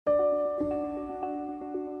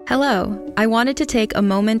Hello, I wanted to take a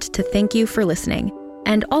moment to thank you for listening,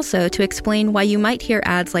 and also to explain why you might hear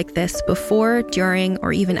ads like this before, during,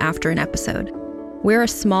 or even after an episode. We're a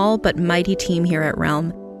small but mighty team here at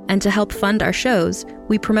Realm, and to help fund our shows,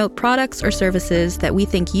 we promote products or services that we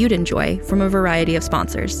think you'd enjoy from a variety of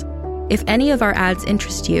sponsors. If any of our ads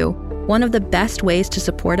interest you, one of the best ways to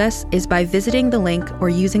support us is by visiting the link or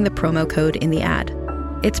using the promo code in the ad.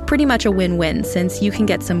 It's pretty much a win-win since you can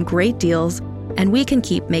get some great deals and we can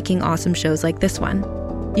keep making awesome shows like this one.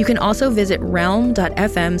 You can also visit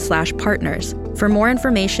realm.fm/partners for more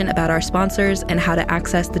information about our sponsors and how to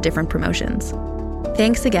access the different promotions.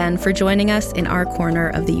 Thanks again for joining us in our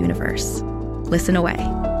corner of the universe. Listen away.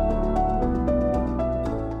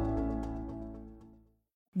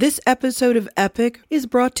 This episode of Epic is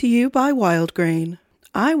brought to you by Wild Grain.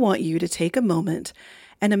 I want you to take a moment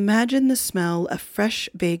and imagine the smell of fresh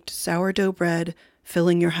baked sourdough bread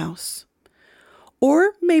filling your house.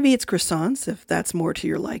 Or maybe it's croissants, if that's more to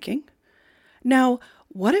your liking. Now,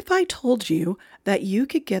 what if I told you that you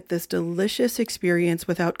could get this delicious experience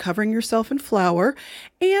without covering yourself in flour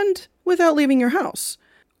and without leaving your house?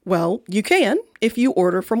 Well, you can if you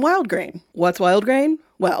order from Wild Grain. What's Wild Grain?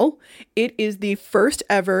 Well, it is the first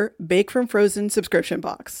ever Bake from Frozen subscription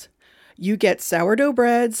box. You get sourdough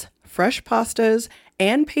breads, fresh pastas,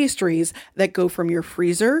 and pastries that go from your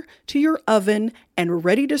freezer to your oven and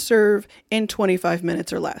ready to serve in 25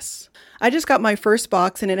 minutes or less. I just got my first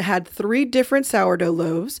box and it had 3 different sourdough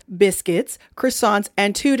loaves, biscuits, croissants,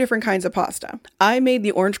 and 2 different kinds of pasta. I made the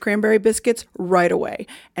orange cranberry biscuits right away,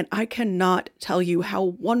 and I cannot tell you how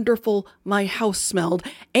wonderful my house smelled,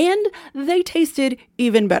 and they tasted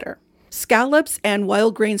even better. Scallops and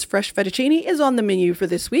Wild Grain's fresh fettuccine is on the menu for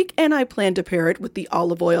this week, and I plan to pair it with the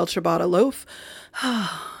olive oil ciabatta loaf.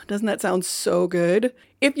 Doesn't that sound so good?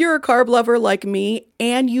 If you're a carb lover like me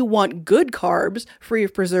and you want good carbs free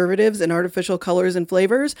of preservatives and artificial colors and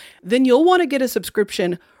flavors, then you'll want to get a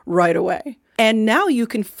subscription right away. And now you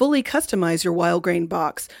can fully customize your Wild Grain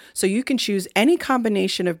box, so you can choose any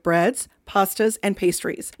combination of breads, pastas, and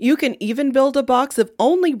pastries. You can even build a box of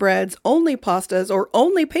only breads, only pastas, or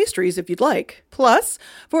only pastries if you'd like. Plus,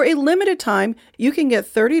 for a limited time, you can get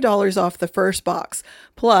 $30 off the first box,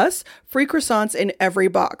 plus free croissants in every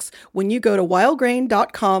box when you go to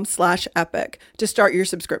wildgrain.com/epic to start your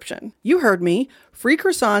subscription. You heard me. Free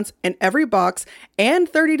croissants in every box and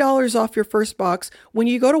 $30 off your first box when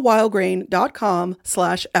you go to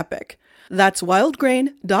wildgrain.com/epic. That's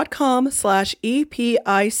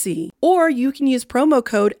wildgrain.com/EPIC. Or you can use promo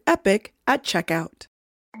code EPIC at checkout.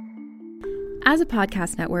 As a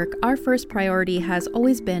podcast network, our first priority has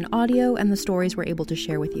always been audio and the stories we're able to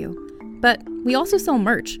share with you. But we also sell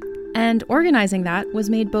merch, and organizing that was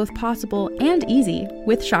made both possible and easy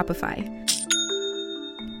with Shopify.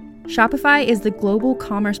 Shopify is the global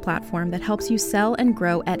commerce platform that helps you sell and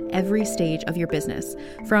grow at every stage of your business,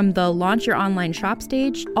 from the launch your online shop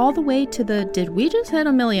stage all the way to the did we just hit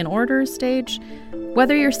 1 million orders stage.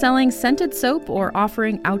 Whether you're selling scented soap or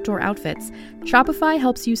offering outdoor outfits, Shopify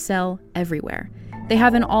helps you sell everywhere. They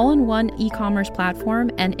have an all-in-one e-commerce platform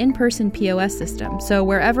and in-person POS system, so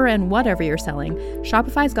wherever and whatever you're selling,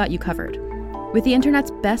 Shopify's got you covered. With the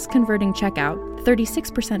internet's best converting checkout,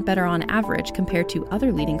 36% better on average compared to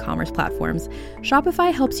other leading commerce platforms,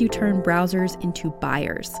 Shopify helps you turn browsers into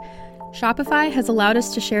buyers. Shopify has allowed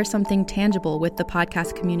us to share something tangible with the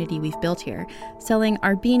podcast community we've built here, selling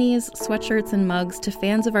our beanies, sweatshirts, and mugs to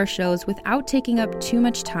fans of our shows without taking up too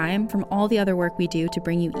much time from all the other work we do to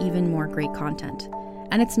bring you even more great content.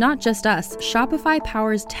 And it's not just us. Shopify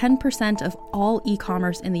powers 10% of all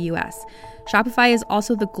e-commerce in the US. Shopify is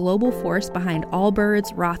also the global force behind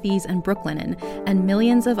Allbirds, Rothy's, and Brooklinen, and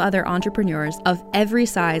millions of other entrepreneurs of every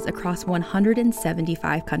size across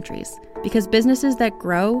 175 countries. Because businesses that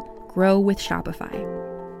grow with Shopify.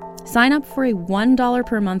 Sign up for a $1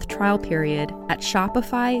 per month trial period at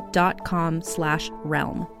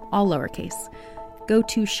shopify.com/realm, all lowercase. Go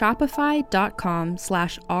to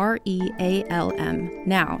shopify.com/REALM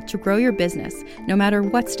now to grow your business, no matter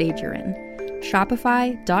what stage you're in.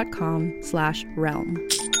 Shopify.com/realm.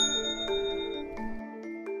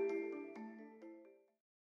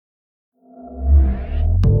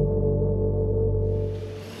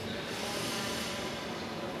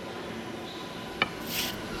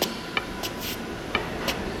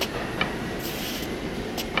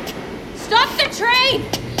 Stop the train!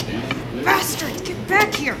 Bastard, get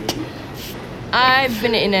back here! I've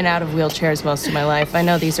been in and out of wheelchairs most of my life. I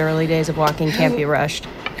know these early days of walking can't be rushed.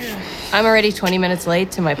 I'm already 20 minutes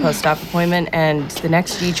late to my post-op appointment, and the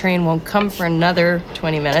next G train won't come for another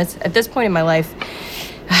 20 minutes. At this point in my life,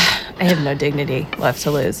 I have no dignity left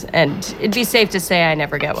to lose, and it'd be safe to say I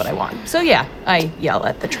never get what I want. So yeah, I yell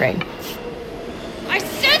at the train. I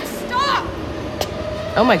said stop!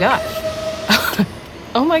 Oh my God.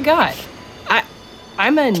 Oh my God.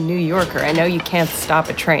 I'm a New Yorker. I know you can't stop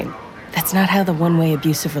a train. That's not how the one-way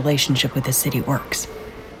abusive relationship with the city works.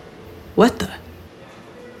 What the?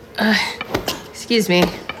 Excuse me.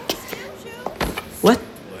 What?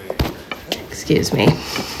 Excuse me.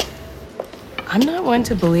 I'm not one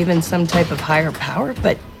to believe in some type of higher power,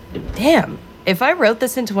 but damn, if I wrote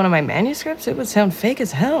this into one of my manuscripts, it would sound fake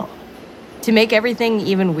as hell. To make everything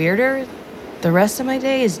even weirder, the rest of my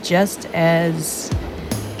day is just as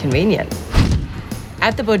convenient.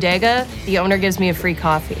 At the bodega, the owner gives me a free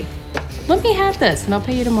coffee. Let me have this, and I'll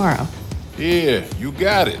pay you tomorrow. Yeah, you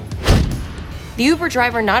got it. The Uber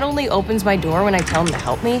driver not only opens my door when I tell him to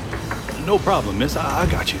help me, No problem, miss. I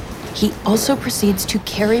got you. he also proceeds to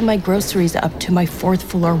carry my groceries up to my 4th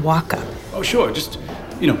floor walk-up. Oh, sure. Just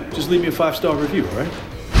leave me a 5-star review, all right?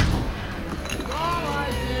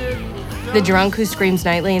 The drunk who screams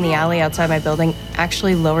nightly in the alley outside my building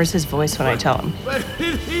actually lowers his voice when I tell him.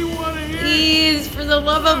 Please, for the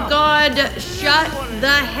love of God, shut the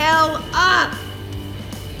hell up!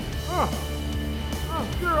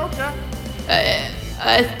 Sure, okay.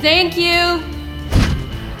 Thank you.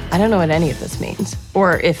 I don't know what any of this means,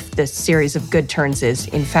 or if this series of good turns is,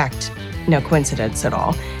 in fact, no coincidence at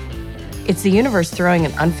all. It's the universe throwing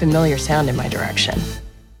an unfamiliar sound in my direction.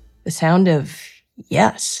 The sound of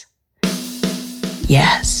yes.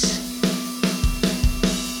 Yes.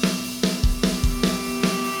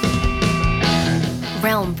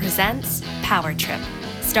 Realm presents Power Trip,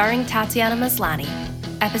 starring Tatiana Maslany,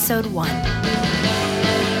 Episode 1.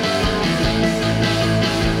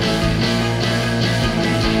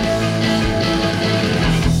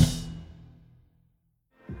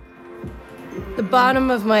 The bottom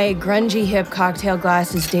of my grungy hip cocktail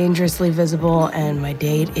glass is dangerously visible, and my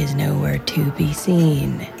date is nowhere to be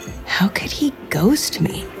seen. How could he ghost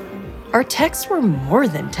me? Our texts were more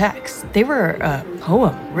than texts. They were a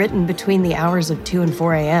poem written between the hours of 2 and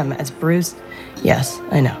 4 a.m. as Bruce, yes,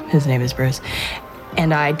 I know, his name is Bruce,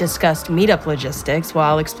 and I discussed meetup logistics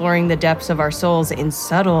while exploring the depths of our souls in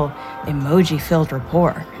subtle, emoji-filled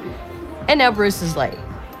rapport. And now Bruce is late.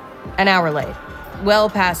 An hour late.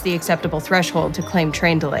 Well past the acceptable threshold to claim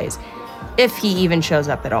train delays, if he even shows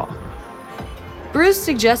up at all. Bruce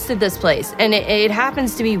suggested this place, and it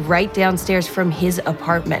happens to be right downstairs from his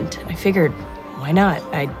apartment. I figured, why not?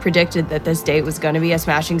 I'd predicted that this date was going to be a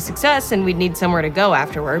smashing success and we'd need somewhere to go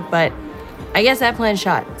afterward, but I guess that plan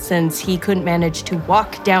shot, since he couldn't manage to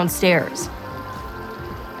walk downstairs.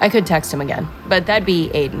 I could text him again, but that'd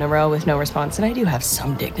be 8 in a row with no response, and I do have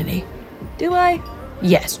some dignity. Do I?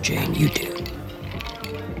 Yes, Jane, you do.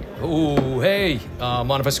 Oh, hey,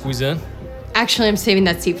 mind if I squeeze in? Actually, I'm saving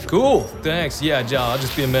that seat for... Cool, thanks. Yeah, I'll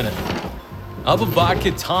just be a minute. I'll have a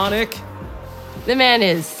vodka tonic. The man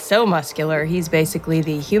is so muscular, he's basically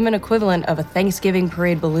the human equivalent of a Thanksgiving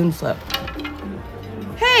parade balloon float.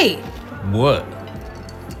 Hey! What?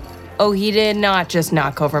 Oh, he did not just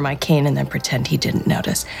knock over my cane and then pretend he didn't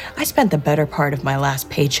notice. I spent the better part of my last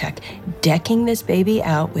paycheck decking this baby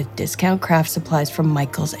out with discount craft supplies from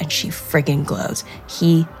Michael's, and she friggin' glows.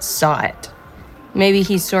 He saw it. Maybe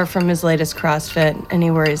he's sore from his latest CrossFit, and he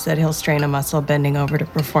worries that he'll strain a muscle bending over to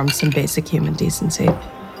perform some basic human decency.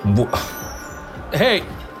 Hey,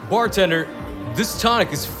 bartender, this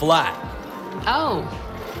tonic is flat. Oh,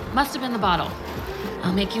 must have been the bottle.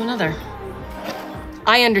 I'll make you another.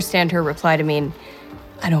 I understand her reply to mean,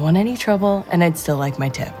 I don't want any trouble, and I'd still like my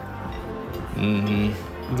tip.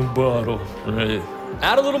 The bottle, right.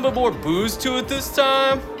 Add a little bit more booze to it this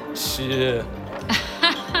time? Shit.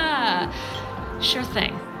 Sure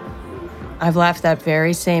thing. I've laughed that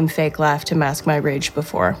very same fake laugh to mask my rage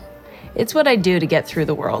before. It's what I do to get through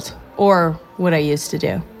the world, or what I used to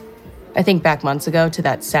do. I think back months ago to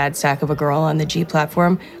that sad sack of a girl on the G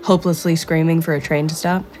platform, hopelessly screaming for a train to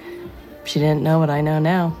stop. She didn't know what I know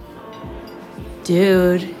now.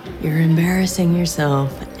 Dude, you're embarrassing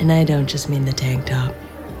yourself, and I don't just mean the tank top.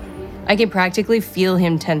 I can practically feel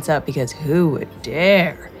him tense up because who would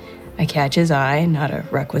dare? I catch his eye, not a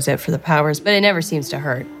requisite for the powers, but it never seems to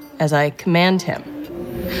hurt, as I command him.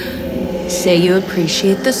 Say you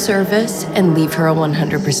appreciate the service and leave her a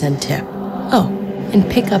 100% tip. Oh, and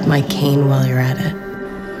pick up my cane while you're at it.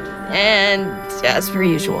 And as per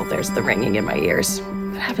usual, there's the ringing in my ears.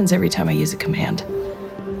 It happens every time I use a command.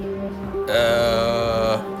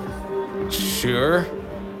 Sure.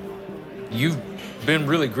 You've been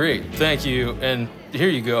really great, thank you, and here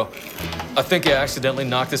you go. I think I accidentally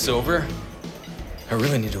knocked this over. I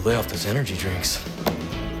really need to lay off those energy drinks.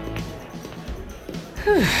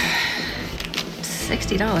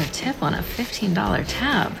 $60 tip on a $15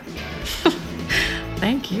 tab.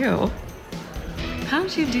 Thank you.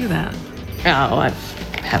 How'd you do that? Oh, I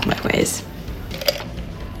have my ways.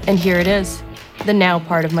 And here it is, the now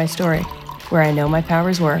part of my story, where I know my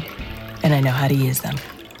powers work and I know how to use them.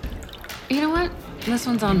 You know what? This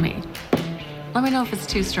one's on me. Let me know if it's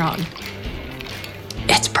too strong.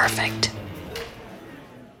 It's perfect.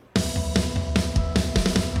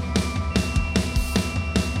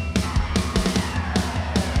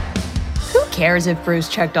 Who cares if Bruce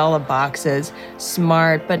checked all the boxes?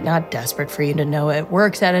 Smart, but not desperate for you to know it.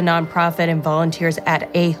 Works at a nonprofit and volunteers at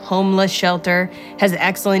a homeless shelter. Has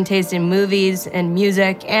excellent taste in movies and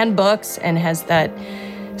music and books, and has that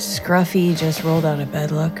scruffy, just rolled out of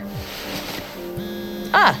bed look.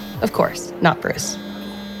 Ah, of course, not Bruce.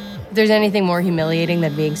 If there's anything more humiliating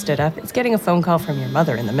than being stood up, it's getting a phone call from your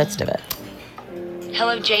mother in the midst of it.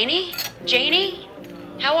 Hello, Janie? Janie?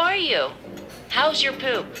 How are you? How's your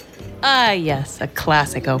poop? Ah, yes, a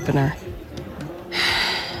classic opener.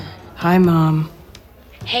 Hi, Mom.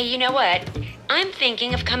 Hey, you know what? I'm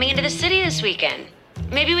thinking of coming into the city this weekend.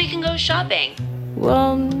 Maybe we can go shopping.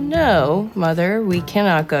 Well, no, Mother. We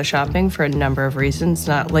cannot go shopping for a number of reasons,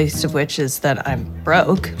 not least of which is that I'm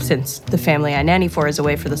broke, since the family I nanny for is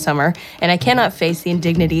away for the summer, and I cannot face the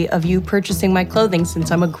indignity of you purchasing my clothing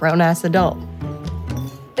since I'm a grown-ass adult.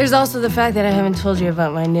 There's also the fact that I haven't told you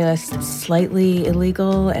about my newest slightly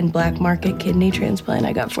illegal and black market kidney transplant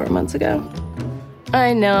I got 4 months ago.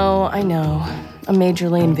 I know. A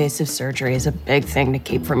majorly invasive surgery is a big thing to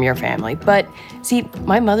keep from your family. But see,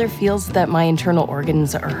 my mother feels that my internal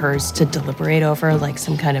organs are hers to deliberate over like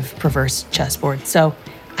some kind of perverse chessboard. So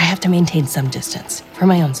I have to maintain some distance for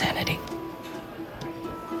my own sanity.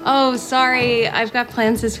 Oh, sorry. I've got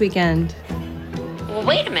plans this weekend. Well,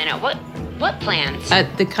 wait a minute. What plans?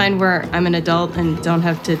 The kind where I'm an adult and don't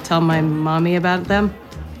have to tell my mommy about them.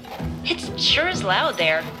 It's sure is loud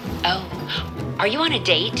there. Oh, are you on a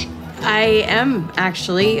date? I am,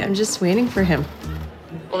 actually. I'm just waiting for him.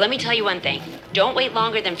 Well, let me tell you one thing. Don't wait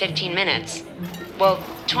longer than 15 minutes. Well,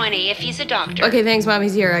 20 if he's a doctor. Okay, thanks, Mom.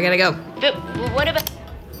 He's here. I gotta go. But what about...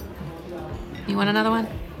 You want another one?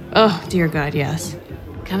 Oh, dear God, yes.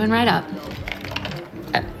 Coming right up.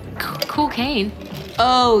 Cool cane.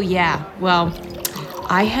 Oh, yeah. Well,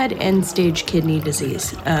 I had end-stage kidney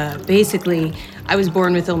disease. Basically, I was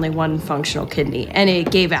born with only one functional kidney, and it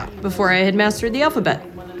gave out before I had mastered the alphabet.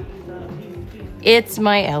 It's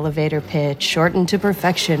my elevator pitch, shortened to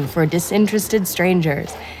perfection for disinterested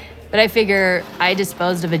strangers. But I figure I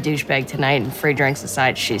disposed of a douchebag tonight, and free drinks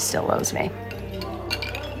aside, she still owes me.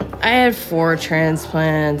 I had 4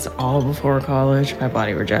 transplants, all before college. My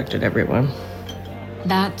body rejected everyone.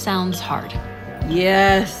 That sounds hard.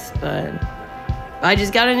 Yes, but I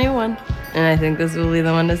just got a new one, and I think this will be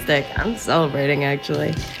the one to stick. I'm celebrating,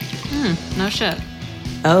 actually. No shit.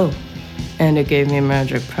 Oh, and it gave me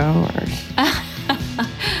magic powers.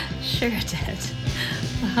 Sure it did.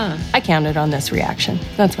 I counted on this reaction.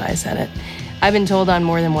 That's why I said it. I've been told on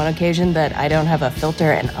more than one occasion that I don't have a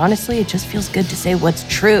filter, and honestly, it just feels good to say what's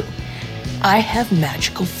true. I have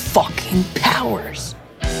magical fucking powers.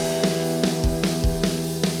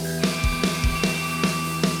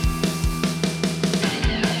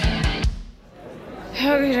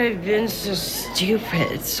 How could I have been so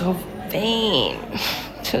stupid, so vain,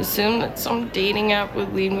 to assume that some dating app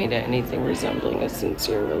would lead me to anything resembling a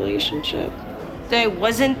sincere relationship? That I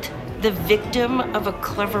wasn't the victim of a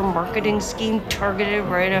clever marketing scheme targeted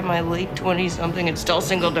right at my late 20-something and still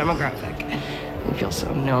single demographic. I feel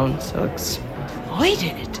so known, so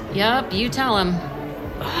exploited. Yup, you tell him.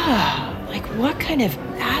 Like what kind of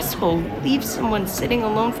asshole leaves someone sitting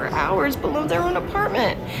alone for hours below their own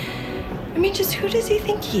apartment? I mean, just who does he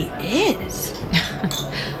think he is?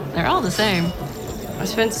 They're all the same. I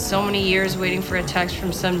spent so many years waiting for a text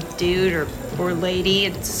from some dude or lady,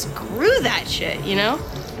 and screw that shit, you know?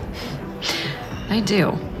 I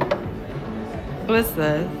do. What's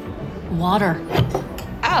this? Water.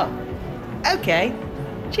 Oh, okay.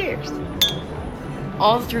 Cheers.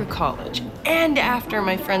 All through college and after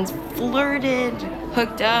my friends flirted,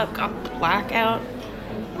 hooked up, got blackout,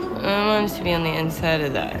 I wanted to be on the inside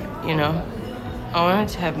of that, you know? I wanted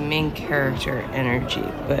to have main character energy,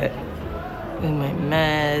 but with my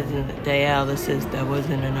meds and the dialysis, that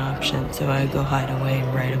wasn't an option, so I'd go hide away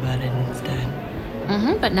and write about it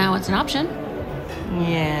instead. But now it's an option.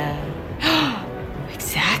 Yeah.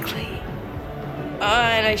 Exactly.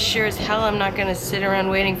 And I sure as hell am not gonna sit around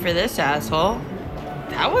waiting for this asshole.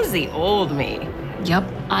 That was the old me. Yup,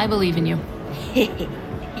 I believe in you.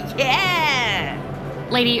 Yeah!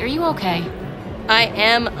 Lady, are you okay? I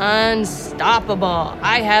am unstoppable.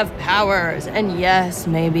 I have powers. And yes,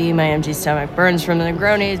 maybe my empty stomach burns from the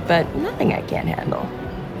Negronis, but nothing I can't handle.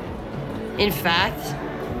 In fact,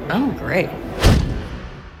 I'm great.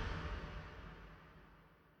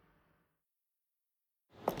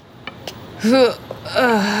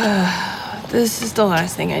 This is the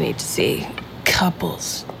last thing I need to see.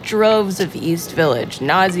 Couples. Droves of East Village.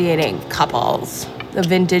 Nauseating couples. The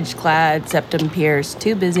vintage-clad, septum-pierced,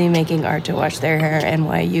 too busy making art to wash their hair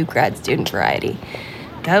NYU grad student variety.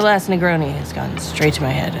 That last Negroni has gone straight to my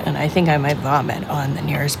head, and I think I might vomit on the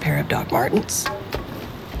nearest pair of Doc Martens.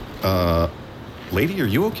 Lady, are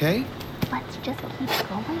you okay? Let's just keep going.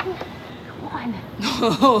 Come on.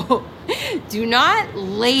 Oh, do not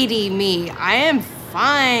lady me. I am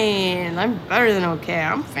fine. I'm better than okay.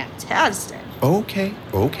 I'm fantastic. Okay,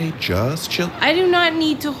 just chill. I do not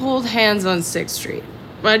need to hold hands on 6th Street.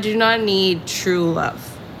 I do not need true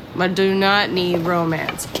love. I do not need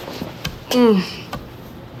romance. I'm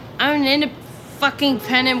an independent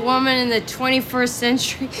fucking woman in the 21st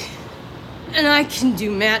century, and I can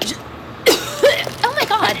do magic. Oh my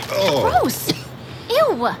god. Oh. Gross.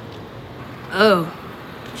 Ew. Oh,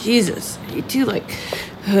 Jesus. You two,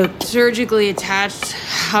 surgically attached.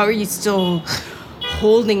 How are you still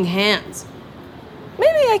holding hands?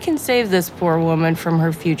 Maybe I can save this poor woman from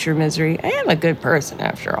her future misery. I am a good person,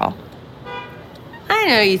 after all. I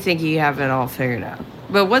know you think you have it all figured out.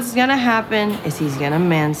 But what's gonna happen is he's gonna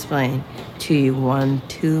mansplain to you one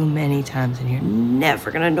too many times, and you're never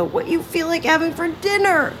gonna know what you feel like having for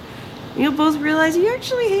dinner. You'll both realize you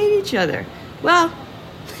actually hate each other. Well,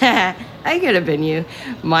 I could have been you,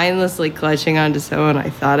 mindlessly clutching onto someone I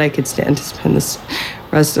thought I could stand to spend the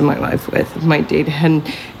rest of my life with if my date hadn't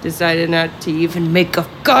decided not to even make a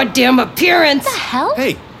goddamn appearance. What the hell?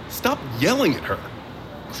 Hey, stop yelling at her.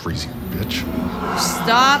 Crazy bitch.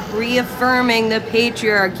 Stop reaffirming the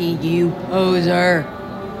patriarchy, you poser.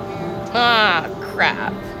 Ah,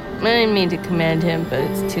 crap. I didn't mean to command him, but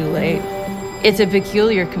it's too late. It's a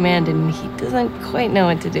peculiar command, and he doesn't quite know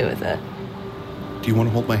what to do with it. Do you want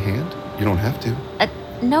to hold my hand? You don't have to.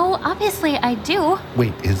 No, obviously I do.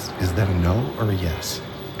 Wait, is that a no or a yes?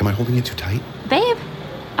 Am I holding it too tight? Babe,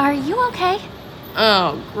 are you okay?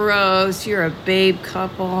 Oh, gross. You're a babe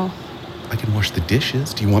couple. I can wash the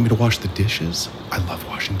dishes. Do you want me to wash the dishes? I love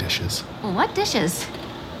washing dishes. What dishes?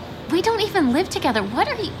 We don't even live together. What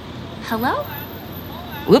are you... Hello?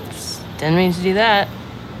 Whoops. Didn't mean to do that.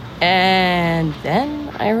 And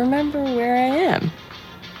then I remember where I am.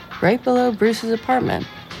 Right below Bruce's apartment.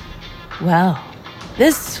 Well,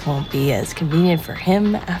 this won't be as convenient for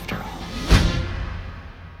him after all.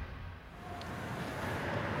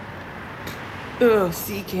 Oh,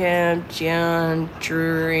 Seacamp, John,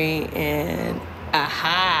 Drury, and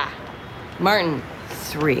aha! Martin,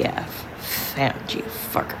 3F. Found you,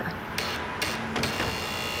 fucker.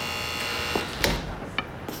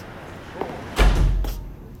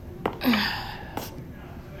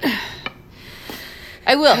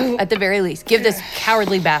 I will, at the very least, give this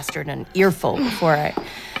cowardly bastard an earful before I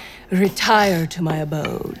retire to my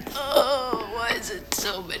abode. Oh, why is it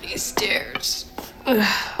so many stairs?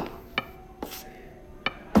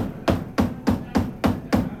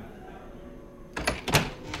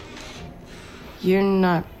 You're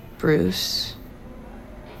not Bruce.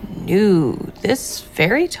 No, this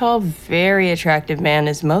very tall, very attractive man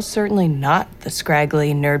is most certainly not the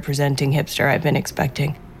scraggly, nerd-presenting hipster I've been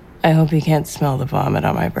expecting. I hope he can't smell the vomit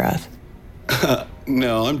on my breath.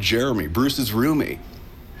 No, I'm Jeremy, Bruce's roomie.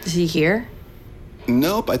 Is he here?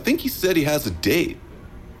 Nope, I think he said he has a date.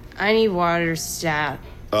 I need water stat.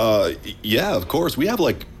 Yeah, of course. We have,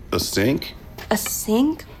 a sink. A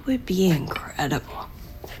sink would be incredible.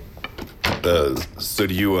 So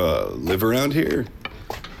do you, live around here?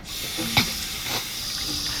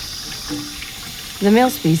 The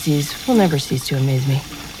male species will never cease to amaze me.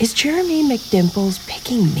 Is Jeremy McDimples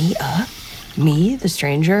picking me up? Me, the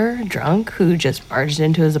stranger, drunk, who just barged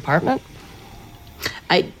into his apartment?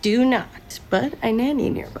 I do not, but I nanny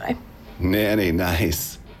nearby. Nanny,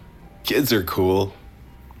 nice. Kids are cool.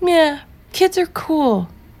 Yeah, kids are cool.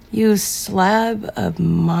 You slab of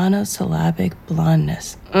monosyllabic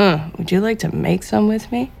blondness. Would you like to make some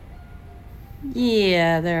with me?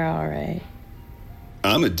 Yeah, they're all right.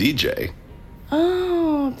 I'm a DJ.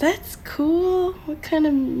 Oh, that's cool. What kind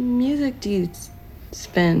of music do you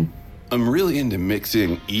spin? I'm really into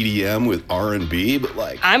mixing EDM with R&B,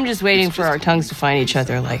 but I'm just waiting for our tongues to find each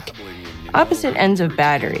other like opposite ends of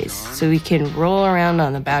batteries, so we can roll around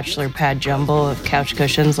on the bachelor pad jumble of couch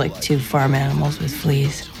cushions like two farm animals with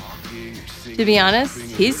fleas. To be honest,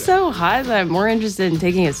 he's so hot that I'm more interested in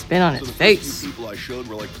taking a spin on his face.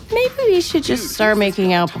 Maybe we should just start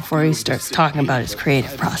making out before he starts talking about his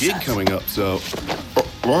creative process. Gig coming up, so...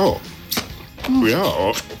 Wow.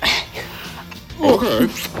 Yeah. Okay.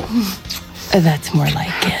 That's more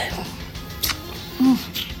like it.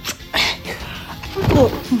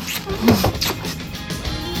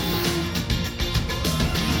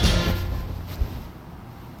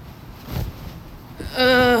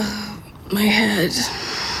 My head.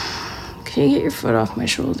 Can you get your foot off my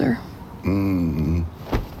shoulder?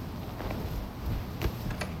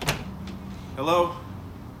 Hello?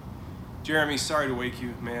 Jeremy, sorry to wake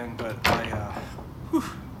you, man, but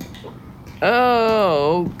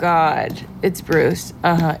Oh, God. It's Bruce.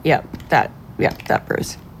 Yep, that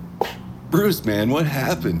Bruce. Bruce, man, what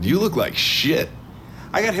happened? You look like shit.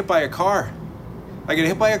 I got hit by a car.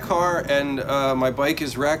 And my bike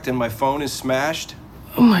is wrecked and my phone is smashed.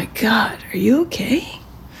 Oh my God, are you okay?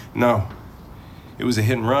 No, it was a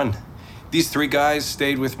hit and run. These 3 guys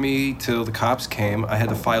stayed with me till the cops came. I had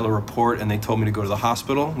to file a report and they told me to go to the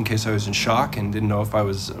hospital in case I was in shock and didn't know if I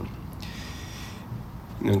was,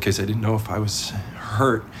 in case I didn't know if I was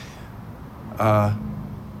hurt.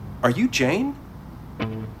 Are you Jane?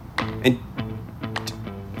 And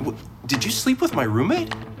did you sleep with my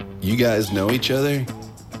roommate? You guys know each other?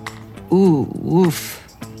 Ooh, oof.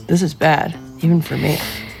 This is bad, even for me.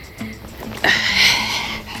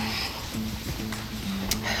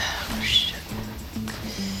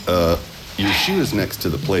 Your shoe is next to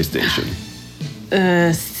the PlayStation.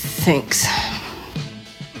 Thanks.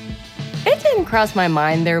 It didn't cross my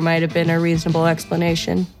mind there might have been a reasonable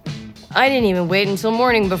explanation. I didn't even wait until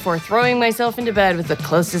morning before throwing myself into bed with the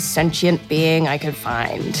closest sentient being I could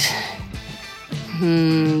find.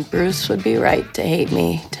 Bruce would be right to hate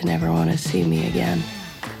me, to never want to see me again.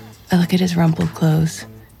 I look at his rumpled clothes,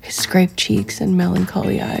 his scraped cheeks and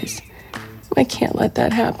melancholy eyes. I can't let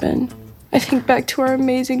that happen. I think back to our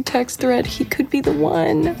amazing text thread. He could be the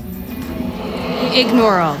one.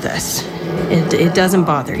 Ignore all this. It doesn't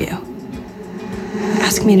bother you.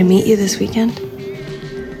 Ask me to meet you this weekend.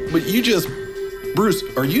 But Bruce,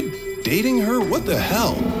 are you dating her? What the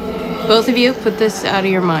hell? Both of you, put this out of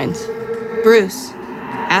your minds. Bruce,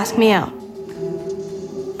 ask me out.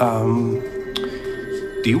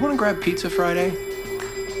 Do you want to grab pizza Friday?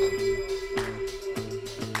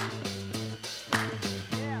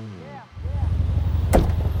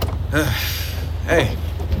 Hey,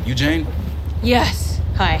 you Jane? Yes.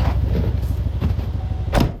 Hi.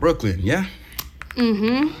 Brooklyn, yeah?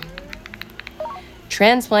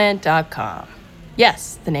 Transplant.com.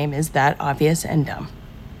 Yes, the name is that obvious and dumb.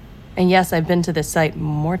 And yes, I've been to this site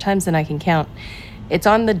more times than I can count. It's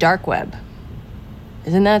on the dark web.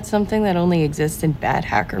 Isn't that something that only exists in bad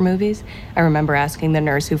hacker movies? I remember asking the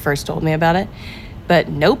nurse who first told me about it. But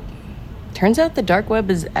nope. Turns out the dark web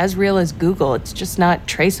is as real as Google. It's just not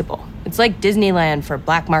traceable. It's like Disneyland for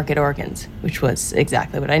black market organs, which was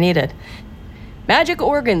exactly what I needed. Magic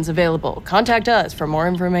organs available. Contact us for more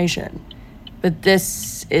information. But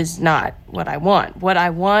this is not what I want. What I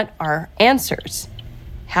want are answers.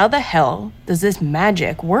 How the hell does this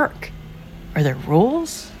magic work? Are there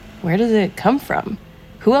rules? Where does it come from?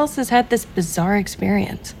 Who else has had this bizarre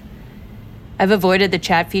experience? I've avoided the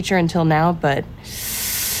chat feature until now, but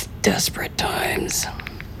desperate times.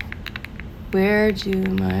 Where do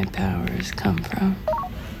my powers come from?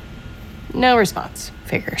 No response.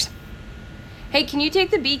 Figures. Hey, can you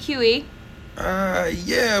take the BQE?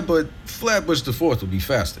 Yeah, but Flatbush to 4th will be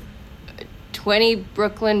faster. 20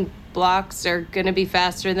 Brooklyn blocks are gonna be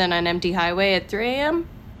faster than an empty highway at 3 a.m.?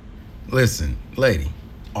 Listen, lady,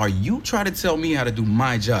 are you trying to tell me how to do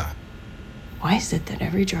my job? Why is it that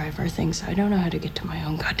every driver thinks I don't know how to get to my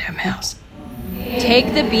own goddamn house?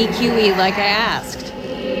 Take the BQE like I asked.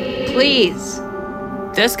 Please.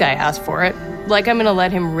 This guy asked for it. Like I'm gonna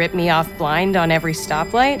let him rip me off blind on every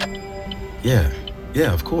stoplight? Yeah,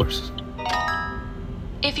 of course.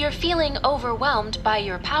 If you're feeling overwhelmed by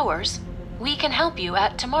your powers, we can help you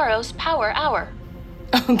at tomorrow's Power Hour.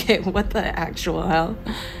 Okay, what the actual hell?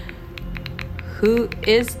 Who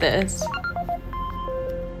is this?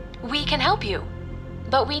 We can help you,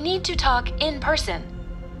 but we need to talk in person.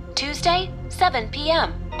 Tuesday, 7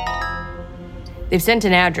 p.m. They've sent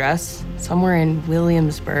an address, somewhere in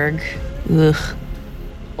Williamsburg. Ugh.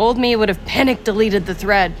 Old me would have panic deleted the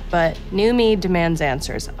thread, but new me demands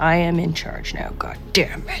answers. I am in charge now, god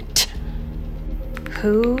damn it.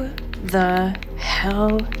 Who the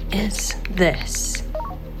hell is this?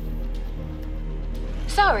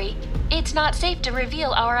 Sorry, it's not safe to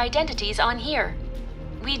reveal our identities on here.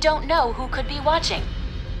 We don't know who could be watching.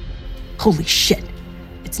 Holy shit.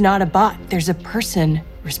 It's not a bot. There's a person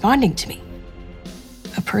responding to me.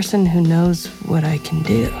 A person who knows what I can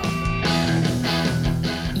do.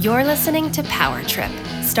 You're listening to Power Trip,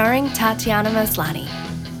 starring Tatiana Maslany.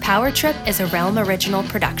 Power Trip is a Realm original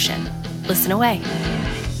production. Listen away.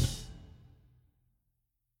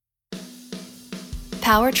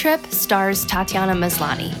 Power Trip stars Tatiana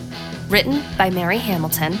Maslany. Written by Mary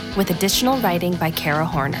Hamilton, with additional writing by Kara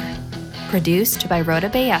Horner. Produced by Rhoda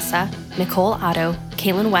Bayessa, Nicole Otto,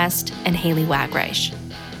 Kaylin West, and Haley Wagreich.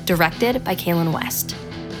 Directed by Kaylin West.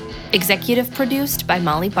 Executive produced by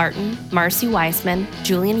Molly Barton, Marcy Wiseman,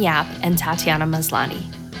 Julian Yap, and Tatiana Maslany.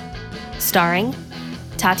 Starring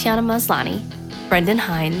Tatiana Maslany, Brendan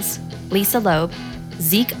Hines, Lisa Loeb,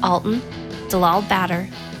 Zeke Alton, Dalal Batter,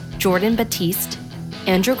 Jordan Batiste,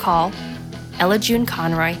 Andrew Call, Ella June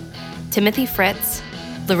Conroy, Timothy Fritz,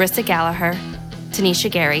 Larissa Gallagher,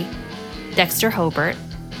 Tanisha Gary, Dexter Hobart,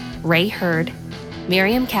 Ray Hurd,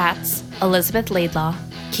 Miriam Katz, Elizabeth Laidlaw,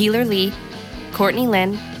 Keeler Lee, Courtney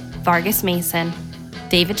Lynn, Vargas Mason,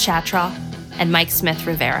 David Shatraw, and Mike Smith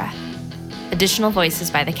Rivera. Additional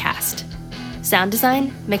voices by the cast. Sound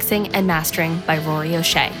design, mixing, and mastering by Rory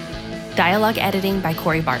O'Shea. Dialogue editing by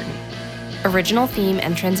Corey Barton. Original theme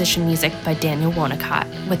and transition music by Daniel Wonacott,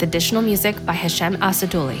 with additional music by Hashem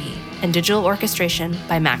Asadullahi, and digital orchestration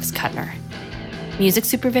by Max Kuttner. Music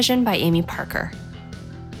supervision by Amy Parker.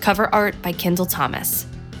 Cover art by Kendall Thomas.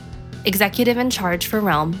 Executive in charge for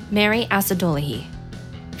Realm, Mary Asadullahi.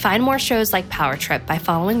 Find more shows like Power Trip by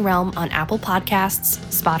following Realm on Apple Podcasts,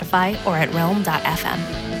 Spotify, or at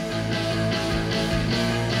realm.fm.